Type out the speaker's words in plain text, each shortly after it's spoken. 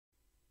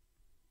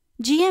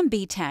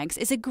GMB Tags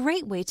is a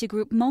great way to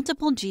group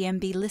multiple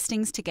GMB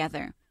listings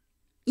together.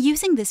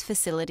 Using this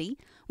facility,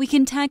 we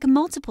can tag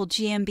multiple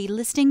GMB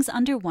listings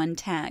under one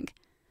tag.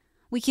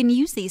 We can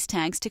use these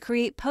tags to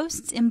create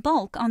posts in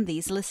bulk on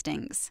these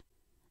listings.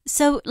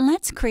 So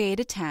let's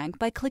create a tag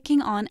by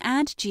clicking on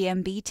Add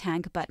GMB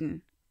Tag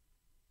button.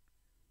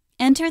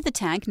 Enter the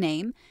tag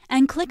name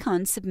and click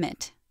on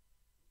Submit.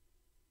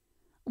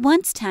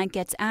 Once tag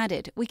gets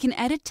added, we can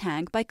edit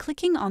tag by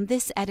clicking on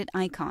this edit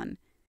icon.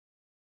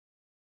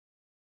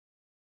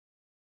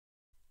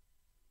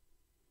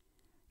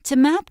 To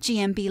map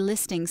GMB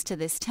listings to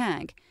this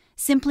tag,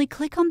 simply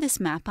click on this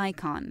map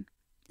icon.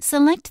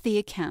 Select the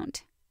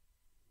account.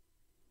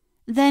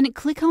 Then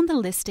click on the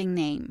listing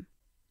name.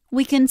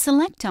 We can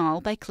select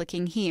all by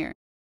clicking here.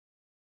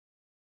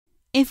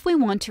 If we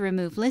want to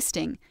remove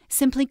listing,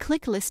 simply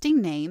click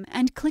Listing Name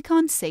and click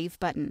on Save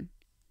button.